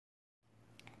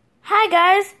Hi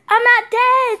guys, I'm not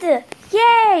dead!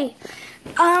 Yay!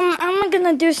 I'm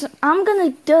gonna do some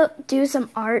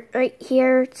art right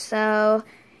here. So,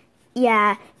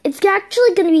 yeah, it's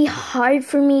actually gonna be hard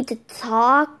for me to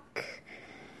talk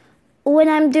when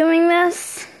I'm doing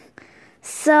this.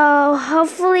 So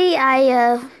hopefully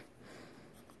I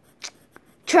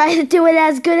try to do it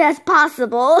as good as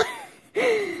possible.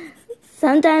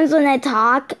 Sometimes when I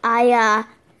talk, I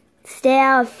stay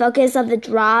out of focus of the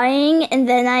drawing, and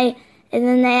then I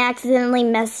accidentally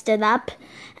messed it up.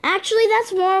 Actually,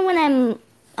 that's more when I'm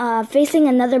facing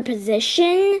another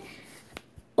position,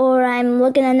 or I'm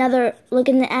looking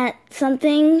at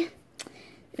something,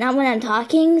 not when I'm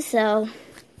talking. So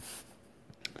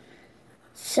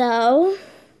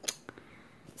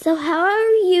how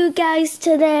are you guys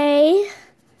today?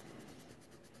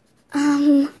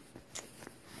 I'm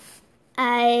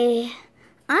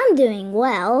doing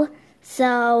well.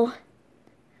 So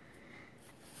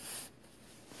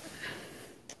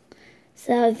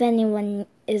if anyone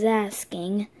is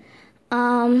asking,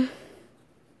 if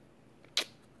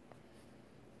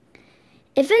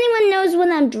anyone knows what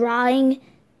I'm drawing,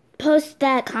 post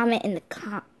that comment in the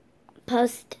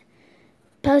post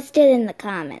it in the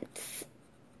comments,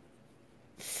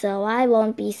 so I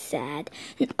won't be sad.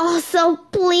 And also,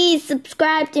 please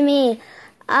subscribe to me.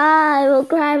 I will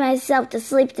cry myself to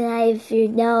sleep tonight if you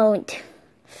don't.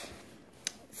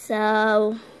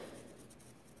 So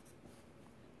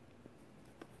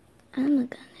I'm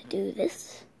gonna do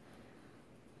this,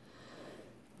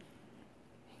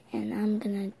 and I'm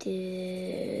gonna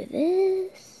do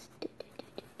this.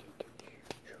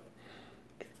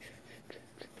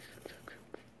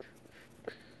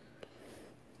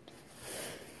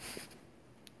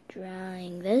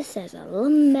 Drawing this as a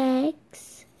lombax.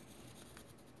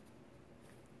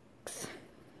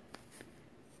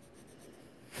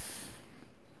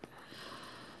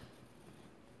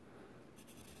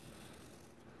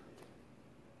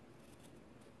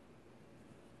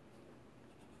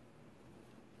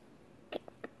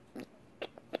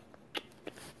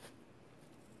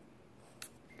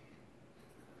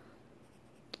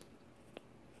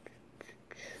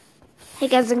 Hey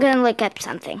guys, I'm gonna look up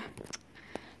something.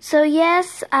 So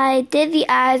yes, I did the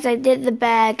eyes, I did the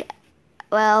bag.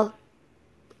 Well,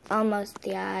 almost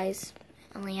the eyes.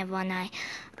 I only have one eye.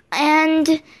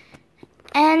 And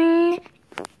I'm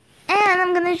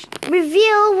gonna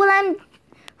reveal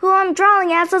who I'm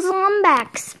drawing as a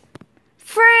lombax.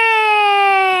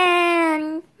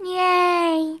 Fran!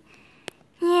 Yay!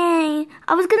 Yay!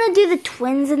 I was gonna do the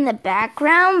twins in the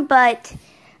background, but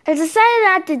I decided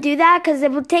not to do that because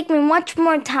it would take me much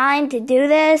more time to do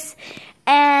this.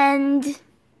 And,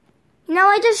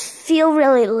 I just feel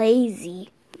really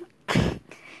lazy.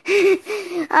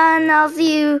 And I'll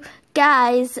see you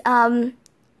guys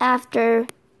after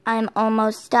I'm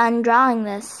almost done drawing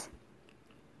this.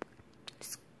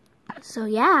 So,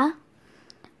 yeah.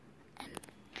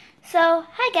 So,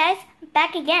 hi guys,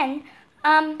 back again.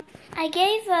 I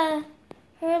gave her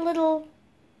a little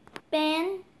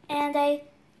band, and I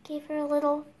gave her a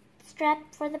little strap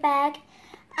for the bag.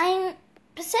 I'm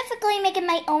specifically making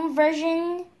my own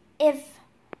version if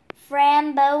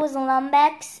Fran was a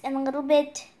lombax, and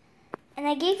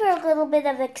I gave her a little bit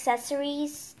of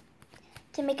accessories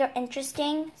to make her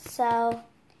interesting. So,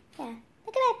 yeah,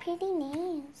 look at my pretty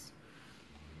nails.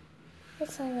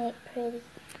 This one ain't pretty.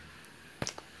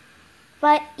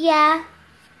 But yeah,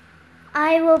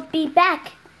 I will be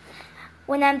back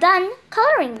when I'm done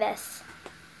coloring this.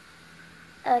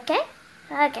 Okay?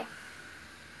 Okay.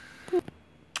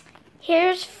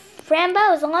 Here's Fran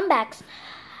as a lombax.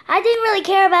 I didn't really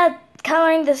care about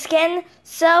coloring the skin,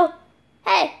 so,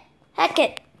 hey, heck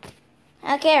it. I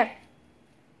don't care.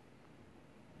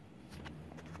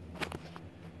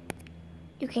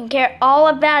 You can care all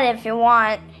about it if you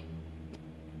want.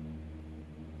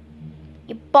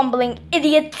 You bumbling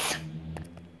idiots.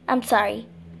 I'm sorry.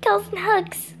 Girls and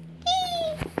hugs.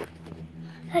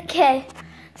 Okay,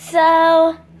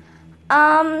 so,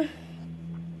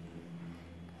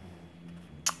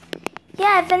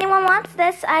 yeah, if anyone wants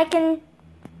this, I can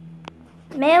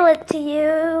mail it to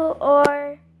you,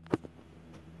 or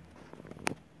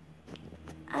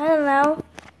I don't know.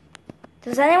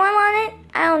 Does anyone want it?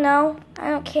 I don't know. I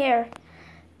don't care.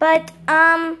 But,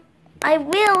 I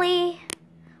really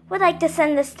would like to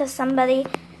send this to somebody,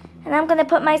 and I'm going to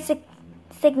put my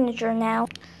signature now.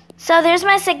 So there's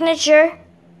my signature.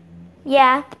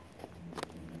 Yeah.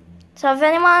 So if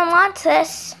anyone wants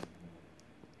this,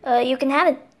 you can have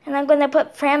it. And I'm going to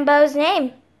put Fran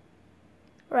name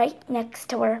right next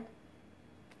to her.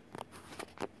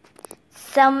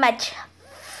 So much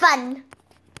fun.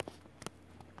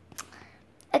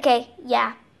 Okay,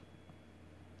 yeah.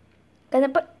 Gonna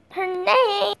put her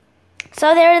name.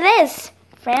 So there it is.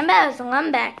 Fran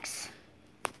lombax.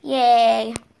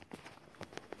 Yay.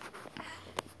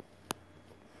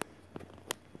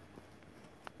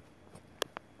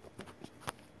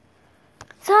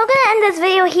 So I'm gonna end this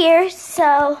video here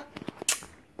so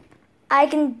I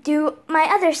can do my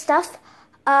other stuff.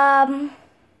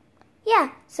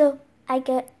 Yeah, so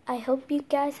I hope you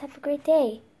guys have a great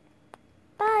day.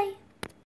 Bye.